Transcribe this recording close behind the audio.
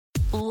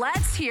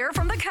Let's hear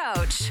from the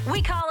coach.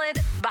 We call it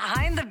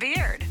Behind the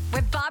Beard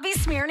with Bobby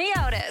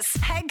Smyrniotis,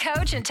 head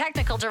coach and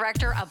technical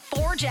director of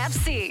Forge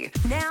FC.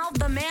 Now,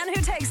 the man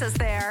who takes us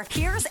there,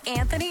 here's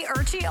Anthony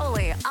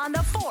Urciuoli on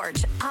the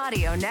Forge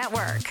Audio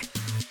Network.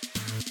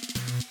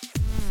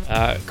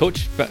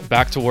 Coach,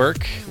 back to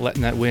work,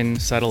 letting that win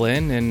settle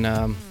in,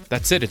 and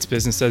that's it. It's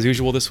business as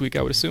usual this week,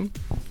 I would assume.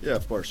 Yeah,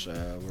 of course.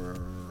 We're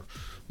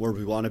where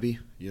we want to be.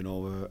 You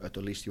know, at the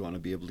least you want to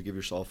be able to give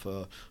yourself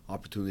an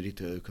opportunity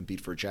to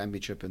compete for a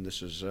championship, and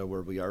this is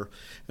where we are.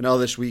 And now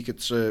this week,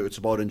 it's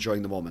about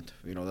enjoying the moment.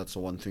 You know, that's the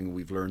one thing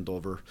we've learned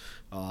over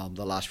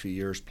the last few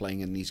years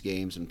playing in these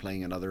games and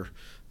playing in other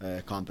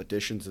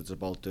competitions. It's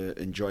about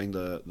enjoying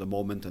the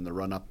moment and the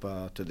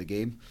run-up to the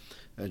game.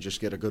 And just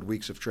get a good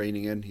weeks of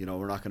training in. You know,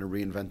 we're not going to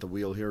reinvent the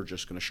wheel here.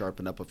 Just going to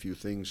sharpen up a few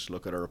things,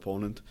 look at our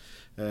opponent,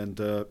 and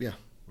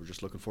we're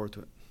just looking forward to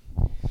it.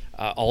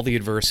 All the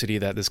adversity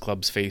that this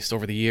club's faced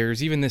over the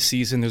years, even this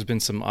season, there's been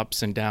some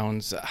ups and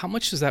downs. How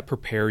much does that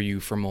prepare you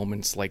for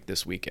moments like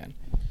this weekend?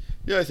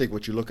 Yeah, I think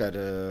what you look at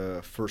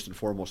first and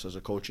foremost as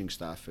a coaching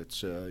staff,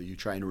 it's you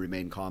trying to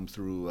remain calm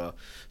through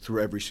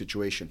every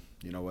situation.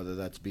 You know, whether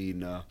that's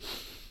been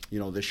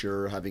this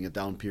year having a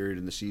down period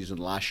in the season,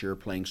 last year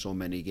playing so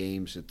many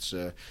games. It's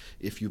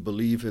if you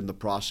believe in the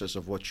process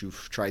of what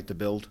you've tried to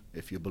build,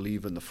 if you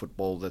believe in the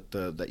football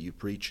that you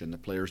preach and the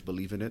players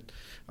believe in it,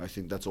 I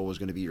think that's always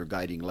going to be your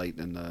guiding light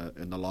in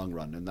the long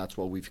run. And that's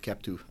what we've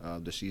kept to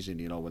this season.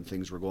 You know, when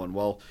things were going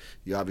well,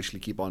 you obviously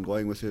keep on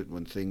going with it.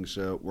 When things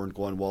weren't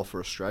going well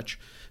for a stretch,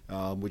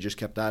 we just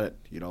kept at it.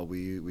 You know,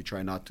 we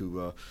try not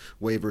to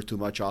waver too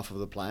much off of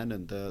the plan,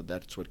 and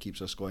that's what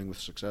keeps us going with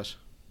success.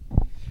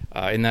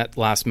 In that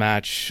last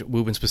match,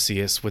 Woobens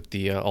Pacius with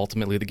the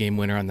ultimately the game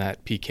winner on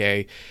that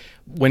PK.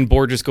 When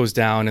Borges goes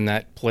down in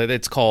that play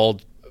that's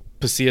called,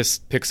 Pacius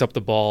picks up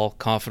the ball,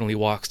 confidently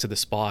walks to the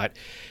spot.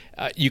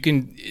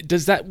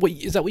 Is that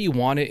what you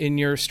want in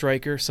your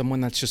striker?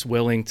 Someone that's just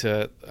willing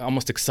to,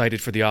 almost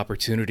excited for the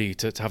opportunity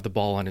to have the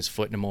ball on his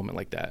foot in a moment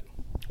like that?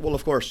 Well,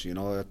 of course, you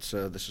know, this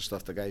is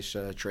stuff the guys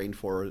train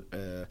for,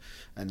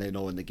 and they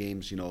know in the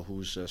games, you know,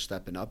 who's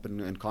stepping up,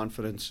 and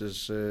confidence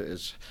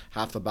is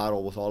half the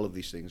battle with all of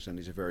these things, and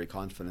he's a very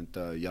confident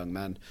young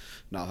man.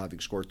 Now, having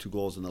scored 2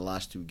 goals in the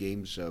last 2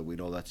 games, we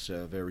know that's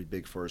very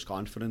big for his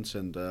confidence,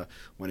 and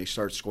when he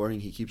starts scoring,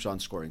 he keeps on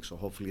scoring, so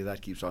hopefully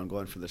that keeps on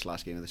going for this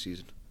last game of the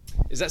season.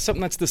 Is that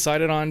something that's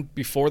decided on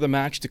before the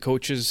match? The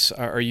coaches,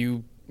 are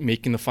you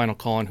making the final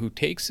call on who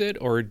takes it,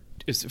 or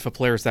if a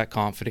player is that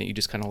confident, you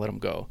just kind of let him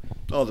go?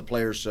 Oh, the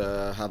players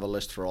have a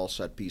list for all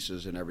set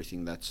pieces and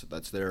everything that's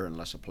there.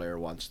 Unless a player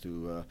wants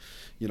to,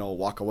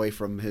 walk away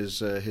from his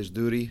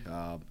duty,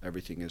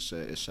 everything is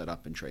set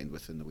up and trained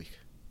within the week.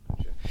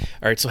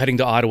 All right, so heading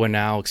to Ottawa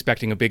now,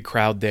 expecting a big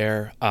crowd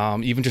there.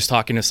 Even just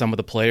talking to some of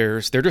the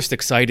players, they're just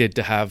excited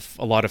to have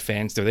a lot of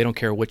fans there. They don't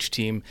care which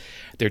team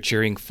they're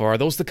cheering for. Are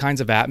those the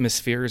kinds of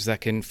atmospheres that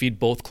can feed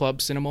both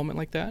clubs in a moment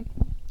like that?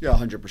 Yeah,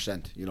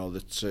 100%. You know,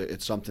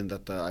 it's something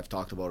that I've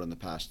talked about in the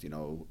past. You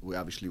know, we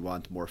obviously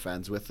want more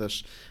fans with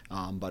us,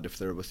 but if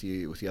they're with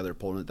the other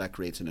opponent, that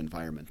creates an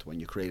environment. When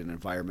you create an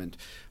environment,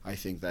 I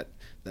think that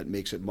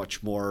makes it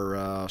much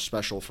more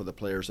special for the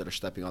players that are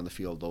stepping on the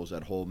field, those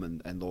at home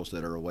and those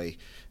that are away.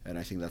 And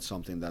I think that's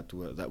something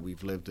that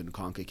we've lived in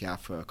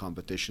CONCACAF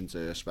competitions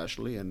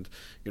especially, and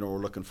you know, we're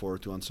looking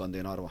forward to on Sunday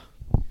in Ottawa.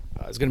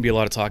 There's going to be a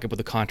lot of talk about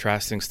the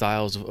contrasting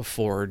styles of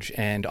Forge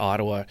and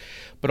Ottawa,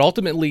 but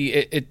ultimately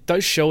it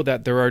does show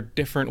that there are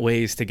different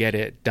ways to get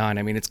it done.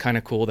 I mean, it's kind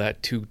of cool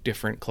that 2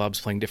 different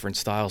clubs playing different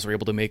styles are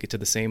able to make it to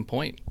the same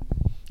point.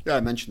 Yeah,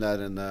 I mentioned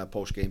that in the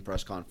post-game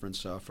press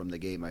conference from the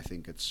game. I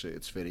think it's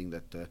fitting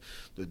that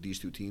these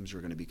 2 teams are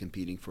going to be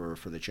competing for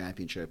the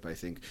championship. I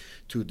think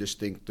 2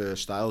 distinct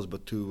styles,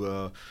 but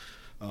 2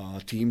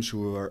 teams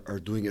who are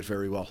doing it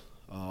very well.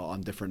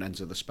 On different ends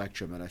of the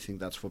spectrum, and I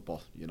think that's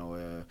football. You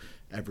know,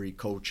 every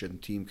coach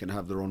and team can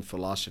have their own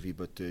philosophy,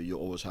 but you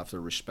always have to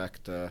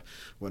respect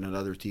when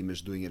another team is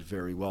doing it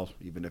very well,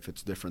 even if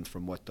it's different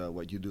from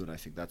what you do. And I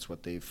think that's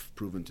what they've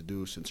proven to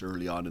do since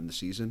early on in the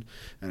season,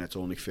 and it's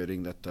only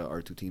fitting that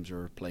our 2 teams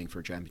are playing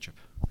for a championship.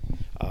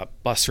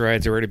 Bus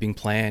rides are already being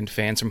planned,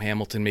 fans from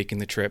Hamilton making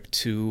the trip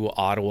to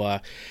Ottawa.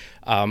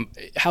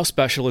 How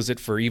special is it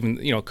for even,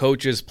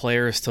 coaches,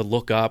 players to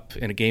look up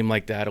in a game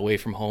like that away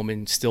from home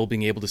and still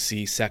being able to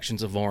see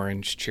sections of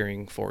orange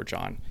cheering Forge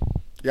on?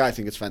 Yeah, I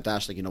think it's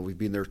fantastic. You know, we've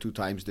been there 2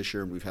 times this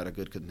year, and we've had a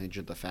good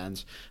contingent of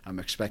fans. I'm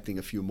expecting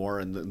a few more.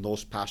 And in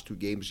those past 2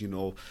 games, you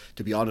know,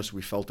 to be honest,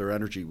 we felt their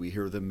energy. We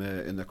hear them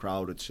in the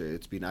crowd.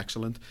 It's been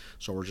excellent.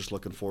 So we're just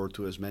looking forward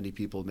to as many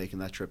people making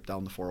that trip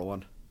down the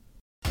 401.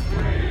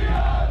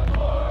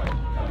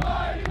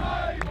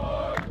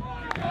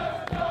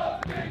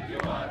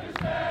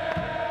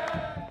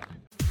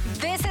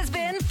 This has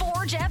been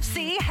Forge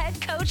FC head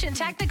coach and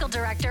technical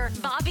director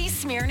Bobby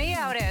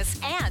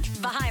Smyrniotis and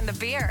Behind the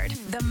Beard.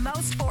 The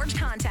most Forge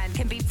content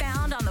can be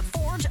found on the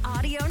Forge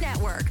Audio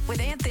Network with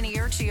Anthony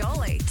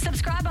Urciuoli.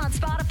 Subscribe on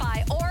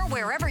Spotify or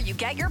wherever you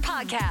get your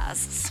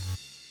podcasts.